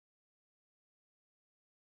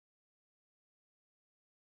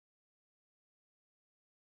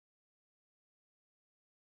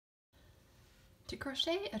To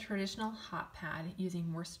crochet a traditional hot pad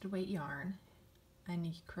using worsted weight yarn and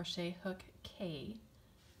a crochet hook K,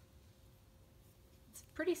 it's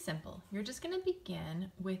pretty simple. You're just going to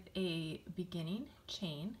begin with a beginning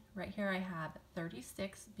chain. Right here I have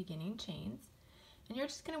 36 beginning chains, and you're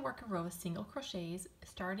just going to work a row of single crochets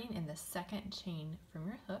starting in the second chain from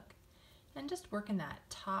your hook and just work in that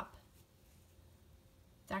top.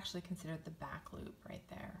 It's actually considered the back loop right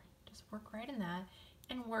there. Just work right in that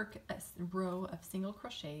and work a row of single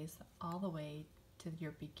crochets all the way to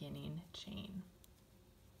your beginning chain.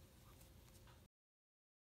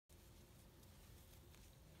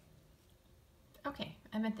 Okay,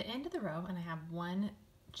 I'm at the end of the row and I have one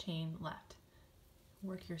chain left.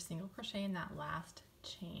 Work your single crochet in that last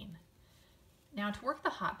chain. Now to work the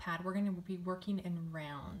hot pad, we're going to be working in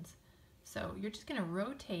rounds. So you're just going to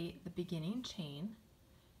rotate the beginning chain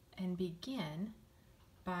and begin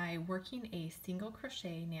by working a single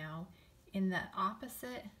crochet now in the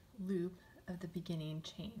opposite loop of the beginning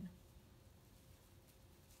chain.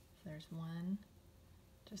 So there's one,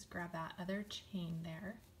 just grab that other chain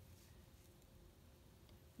there.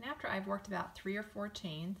 And after I've worked about 3 or 4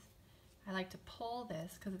 chains, I like to pull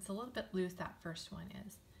this because it's a little bit loose, that first one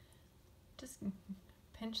is. Just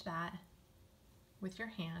pinch that with your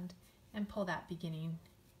hand and pull that beginning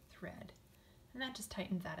thread. And that just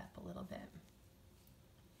tightens that up a little bit.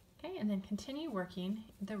 Okay, and then continue working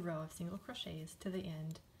the row of single crochets to the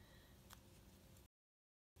end.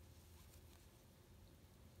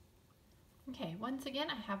 Okay, once again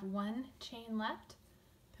I have one chain left.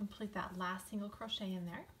 Complete that last single crochet in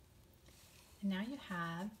there. And now you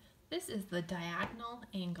have, this is the diagonal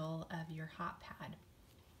angle of your hot pad.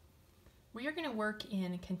 We are going to work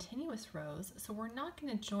in continuous rows, so we're not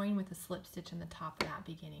going to join with a slip stitch in the top of that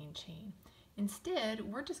beginning chain. Instead,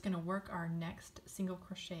 we're just going to work our next single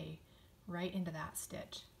crochet right into that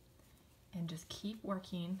stitch and just keep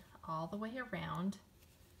working all the way around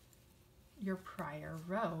your prior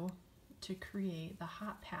row to create the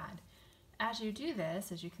hot pad. As you do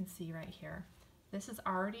this, as you can see right here, this is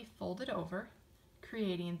already folded over,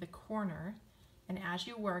 creating the corner, and as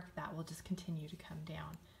you work, that will just continue to come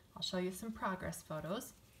down. I'll show you some progress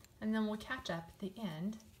photos, and then we'll catch up at the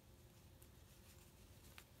end.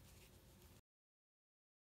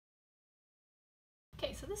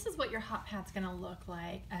 Okay, so this is what your hot pad's going to look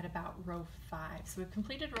like at about row 5. So we've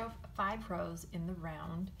completed 5 rows in the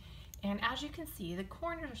round, and as you can see, the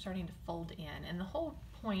corners are starting to fold in, and the whole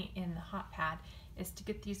point in the hot pad is to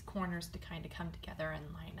get these corners to kind of come together and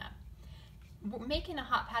line up. Making a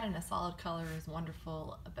hot pad in a solid color is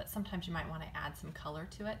wonderful, but sometimes you might want to add some color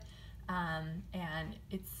to it, and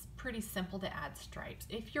it's pretty simple to add stripes.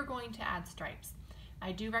 If you're going to add stripes,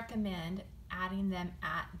 I do recommend adding them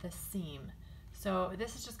at the seam. So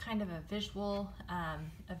this is just kind of a visual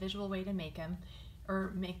way to make them,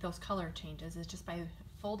 or make those color changes, is just by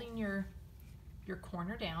folding your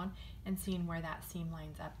corner down and seeing where that seam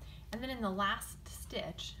lines up. And then in the last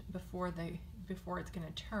stitch, before it's going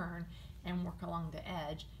to turn and work along the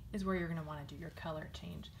edge, is where you're going to want to do your color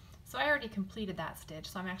change. So I already completed that stitch,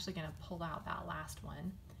 so I'm actually going to pull out that last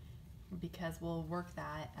one because we'll work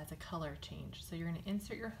that as a color change. So you're going to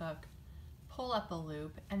insert your hook, pull up a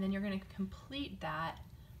loop, and then you're going to complete that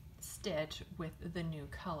stitch with the new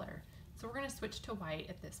color. So we're going to switch to white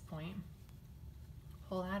at this point.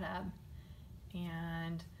 Pull that up,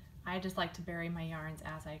 and I just like to bury my yarns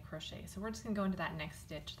as I crochet. So we're just going to go into that next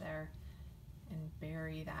stitch there and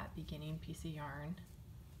bury that beginning piece of yarn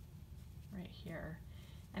right here.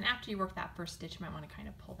 And after you work that first stitch, you might want to kind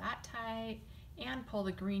of pull that tight and pull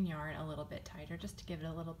the green yarn a little bit tighter just to give it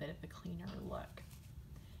a little bit of a cleaner look.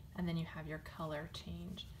 And then you have your color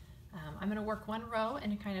change. I'm going to work one row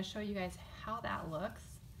and kind of show you guys how that looks.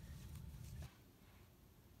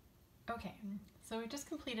 Okay, so we just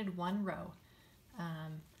completed one row.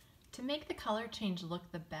 To make the color change look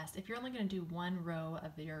the best, if you're only going to do one row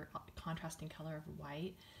of your contrasting color of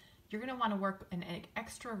white, you're going to want to work an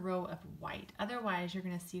extra row of white. Otherwise, you're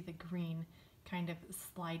going to see the green kind of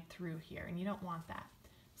slide through here, and you don't want that.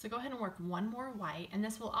 So go ahead and work one more white, and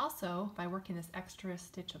this will also, by working this extra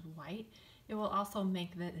stitch of white, it will also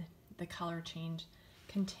make the color change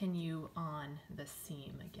continue on the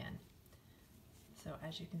seam again. So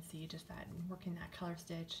as you can see, just that working that color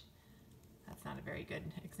stitch, that's not a very good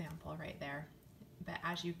example right there. But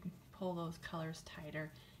as you pull those colors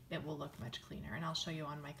tighter, it will look much cleaner. And I'll show you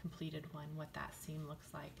on my completed one what that seam looks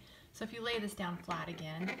like. So if you lay this down flat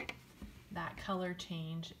again, that color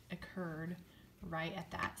change occurred right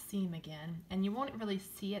at that seam again. And you won't really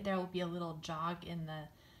see it. There will be a little jog in the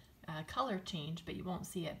color change, but you won't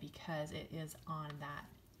see it because it is on that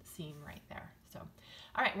seam right there. So,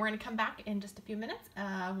 all right, we're going to come back in just a few minutes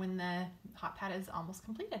when the hot pad is almost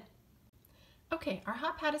completed. Okay, our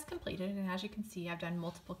hot pad is completed, and as you can see, I've done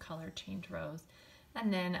multiple color change rows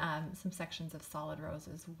and then some sections of solid rows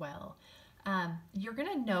as well. You're going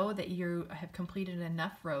to know that you have completed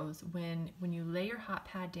enough rows when you lay your hot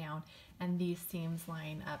pad down and these seams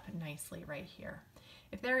line up nicely right here.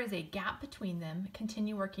 If there is a gap between them,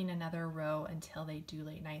 continue working another row until they do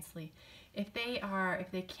lay nicely. If they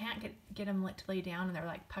can't get them to lay down and they're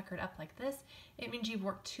like puckered up like this, it means you've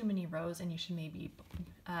worked too many rows and you should maybe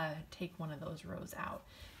take one of those rows out.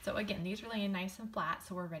 So again, these are laying nice and flat,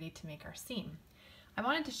 so we're ready to make our seam. I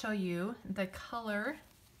wanted to show you the color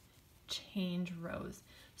change rows.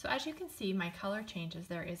 So as you can see, my color changes.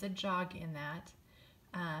 There is a jog in that,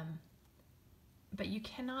 but you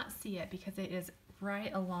cannot see it because it is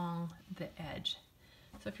right along the edge.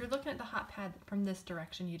 So if you're looking at the hot pad from this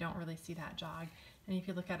direction, you don't really see that jog. And if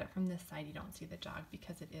you look at it from this side, you don't see the jog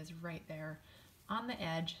because it is right there on the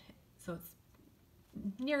edge. So it's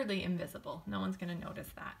nearly invisible. No one's going to notice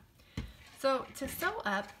that. So to sew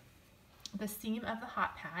up the seam of the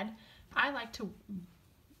hot pad, I like to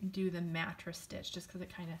do the mattress stitch just because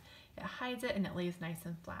it hides it and it lays nice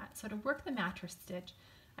and flat. So to work the mattress stitch,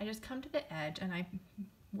 I just come to the edge and I'm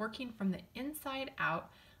working from the inside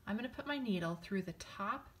out. I'm going to put my needle through the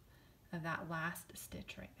top of that last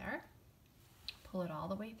stitch right there, pull it all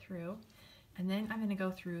the way through, and then I'm going to go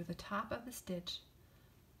through the top of the stitch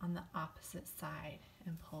on the opposite side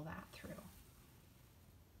and pull that through.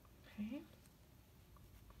 Okay.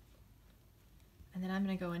 And then I'm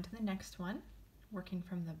going to go into the next one, working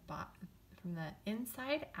from the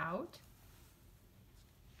inside out,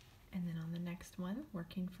 and then on the next one,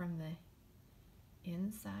 working from the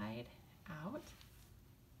inside out,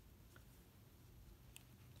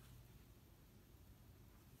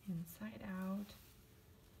 inside out,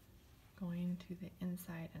 going to the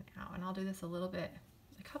inside and out. And I'll do this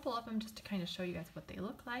a couple of them just to kind of show you guys what they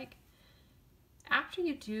look like. After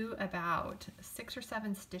you do about 6 or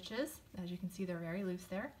 7 stitches, as you can see they're very loose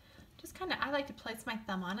there, just kind of, I like to place my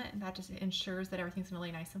thumb on it, and that just ensures that everything's going to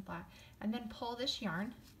lay nice and flat. And then pull this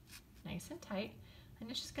yarn nice and tight, and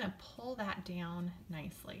it's just going to pull that down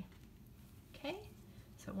nicely. Okay,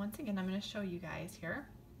 so once again, I'm going to show you guys here,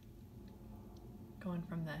 going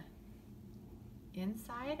from the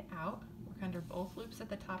inside out, work under both loops at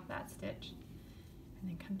the top of that stitch, and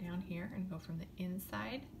then come down here and go from the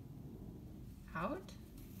inside out,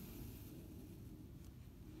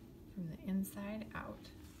 from the inside out,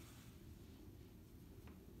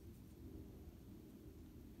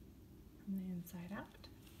 from the inside out.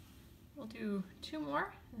 We'll do 2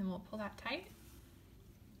 more and then we'll pull that tight.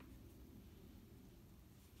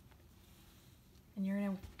 And you're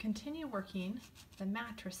going to continue working the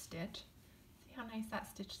mattress stitch. See how nice that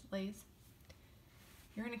stitch lays?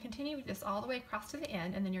 You're going to continue this all the way across to the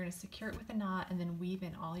end, and then you're going to secure it with a knot and then weave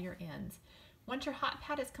in all your ends. Once your hot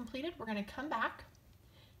pad is completed, we're going to come back.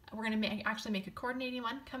 We're going to actually make a coordinating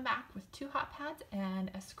one, come back with 2 hot pads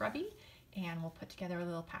and a scrubby, and we'll put together a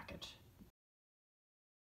little package.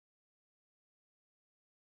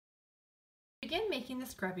 To begin making the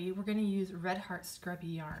scrubby, we're going to use Red Heart Scrubby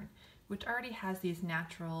yarn, which already has these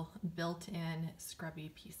natural built-in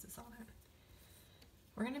scrubby pieces on it.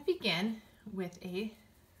 We're going to begin with a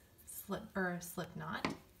slip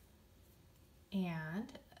knot,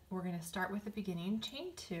 and we're going to start with the beginning chain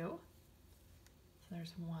 2. So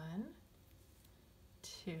there's 1,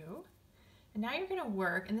 2, and now you're going to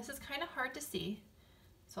work, and this is kind of hard to see,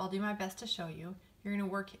 so I'll do my best to show you. You're going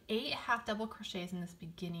to work 8 half double crochets in this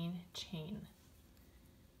beginning chain.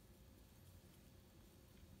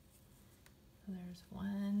 So there's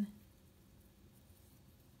 1,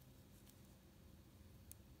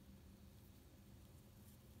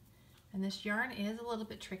 and this yarn is a little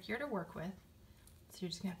bit trickier to work with, so you're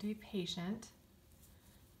just going to have to be patient.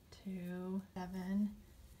 2, 7,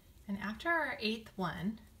 and after our 8th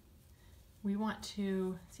one, we want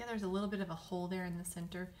to see how there's a little bit of a hole there in the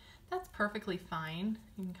center. That's perfectly fine.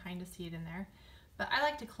 You can kind of see it in there, but I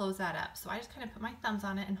like to close that up. So I just kind of put my thumbs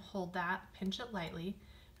on it and hold that, pinch it lightly,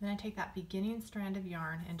 and then I take that beginning strand of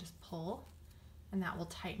yarn and just pull, and that will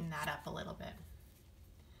tighten that up a little bit.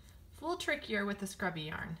 It's a little trickier with the scrubby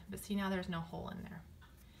yarn, but see, now there's no hole in there.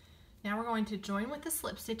 Now we're going to join with the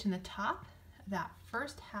slip stitch in the top of that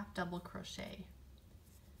first half double crochet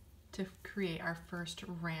to create our first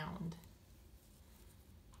round.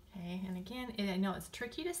 Okay, and again, I know it's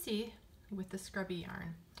tricky to see with the scrubby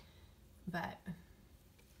yarn, but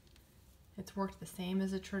it's worked the same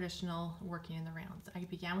as a traditional working in the rounds. I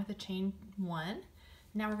began with a chain 1.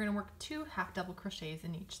 Now we're going to work 2 half double crochets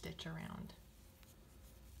in each stitch around.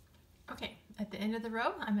 Okay, at the end of the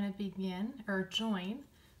row, I'm going to begin or join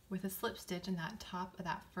with a slip stitch in that top of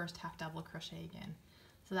that first half double crochet again.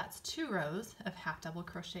 So that's 2 rows of half double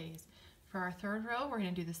crochets. For our third row, we're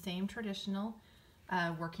going to do the same traditional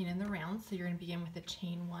working in the round. So you're going to begin with a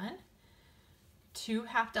chain 1, 2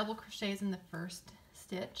 half double crochets in the first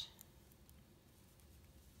stitch.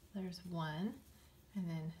 There's 1, and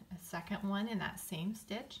then a second one in that same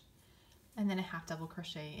stitch, and then a half double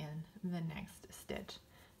crochet in the next stitch.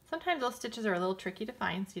 Sometimes those stitches are a little tricky to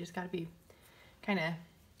find, so you just got to be kind of,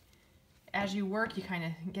 as you work, you kind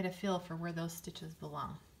of get a feel for where those stitches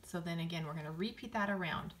belong. So then again, we're going to repeat that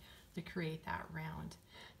around to create that round.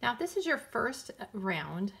 Now, if this is your first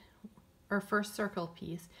round or first circle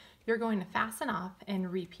piece, you're going to fasten off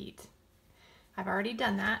and repeat. I've already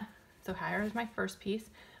done that, so here's my first piece.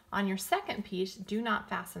 On your second piece, do not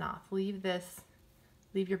fasten off. Leave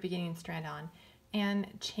your beginning strand on and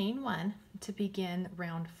chain 1 to begin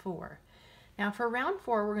round 4. Now for round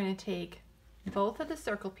 4, we're going to take both of the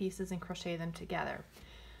circle pieces and crochet them together.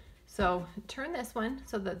 So turn this one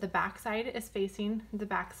so that the back side is facing the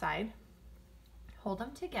back side. Hold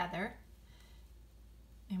them together,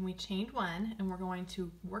 and we chained 1, and we're going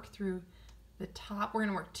to work through the top. We're going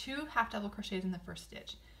to work 2 half double crochets in the first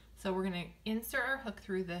stitch. So we're going to insert our hook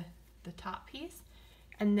through the top piece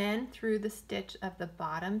and then through the stitch of the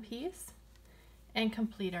bottom piece and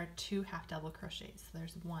complete our 2 half double crochets. So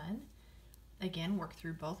there's 1. Again, work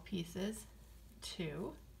through both pieces,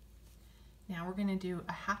 2. Now we're going to do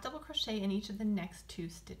a half double crochet in each of the next 2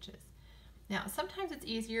 stitches. Now sometimes it's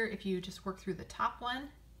easier if you just work through the top one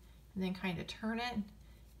and then kind of turn it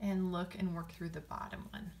and look and work through the bottom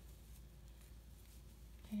one.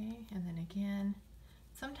 Okay, and then again,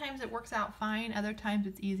 sometimes it works out fine, other times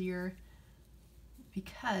it's easier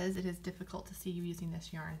because it is difficult to see you using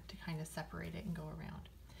this yarn to kind of separate it and go around.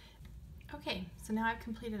 Okay, so now I've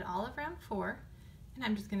completed all of round 4, and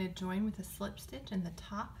I'm just going to join with a slip stitch in the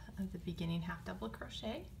top of the beginning half double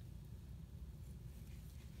crochet.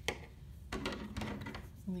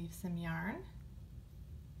 Leave some yarn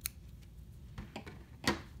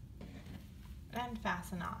and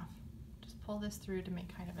fasten off. Just pull this through to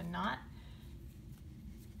make kind of a knot.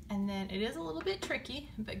 And then it is a little bit tricky,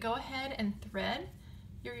 but go ahead and thread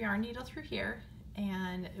your yarn needle through here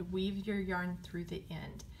and weave your yarn through the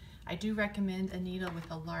end. I do recommend a needle with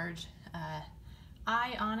a large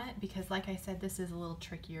eye on it because, like I said, this is a little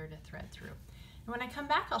trickier to thread through. And when I come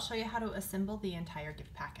back, I'll show you how to assemble the entire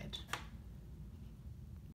gift package.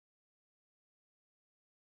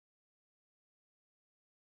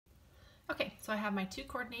 Okay, so I have my 2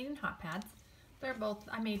 coordinating hot pads. They're both,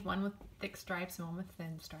 I made one with thick stripes and one with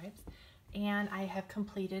thin stripes. And I have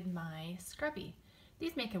completed my Scrubby.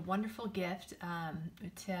 These make a wonderful gift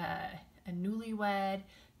to a newlywed,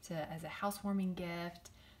 as a housewarming gift,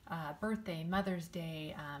 birthday, Mother's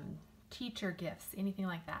Day, teacher gifts, anything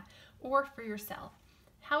like that, or for yourself.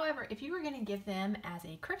 However, if you were going to give them as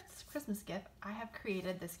a Christmas gift, I have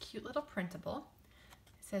created this cute little printable.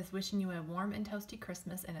 It says, "Wishing you a warm and toasty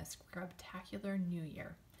Christmas and a scrubtacular New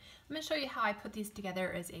Year." I'm going to show you how I put these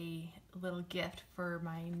together as a little gift for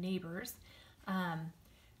my neighbors.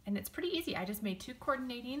 And it's pretty easy. I just made 2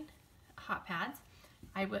 coordinating hot pads.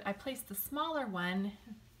 I placed the smaller one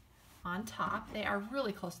on top. They are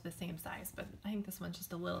really close to the same size, but I think this one's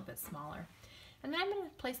just a little bit smaller. And then I'm going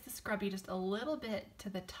to place the Scrubby just a little bit to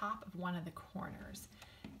the top of one of the corners.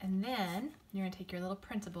 And then you're going to take your little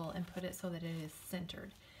printable and put it so that it is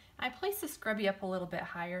centered. I placed the Scrubby up a little bit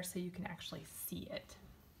higher so you can actually see it.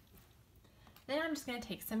 Then I'm just going to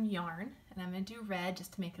take some yarn, and I'm going to do red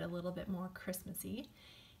just to make it a little bit more Christmassy.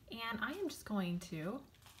 And I am just going to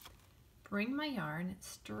bring my yarn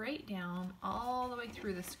straight down all the way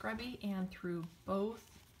through the Scrubby and through both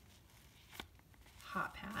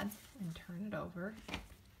hot pads and turn it over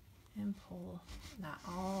and pull that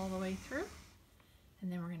all the way through.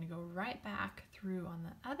 And then we're going to go right back through on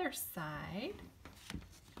the other side,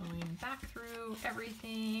 going back through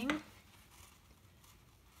everything.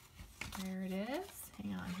 There it is.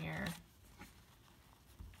 Hang on here.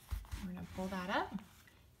 We're going to pull that up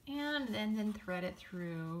and then thread it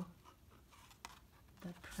through the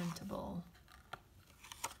printable.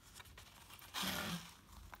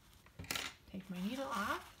 Okay. Take my needle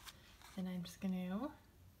off, and I'm just going to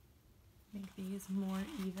make these more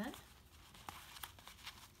even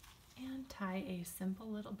and tie a simple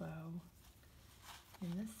little bow in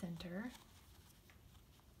the center.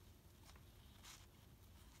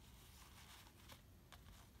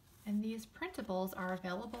 And these printables are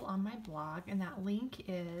available on my blog, and that link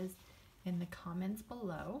is in the comments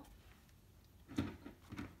below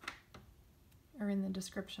or in the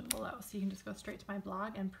description below. So you can just go straight to my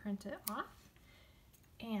blog and print it off.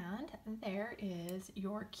 And there is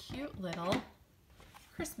your cute little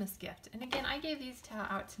Christmas gift. And again, I gave these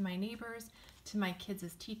out to my neighbors, to my kids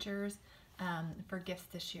as teachers for gifts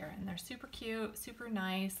this year. And they're super cute, super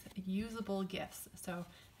nice, usable gifts. So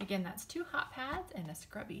again, that's 2 hot pads and a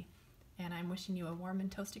Scrubby. And I'm wishing you a warm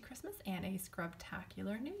and toasty Christmas and a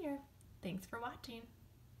Scrubtacular New Year. Thanks for watching.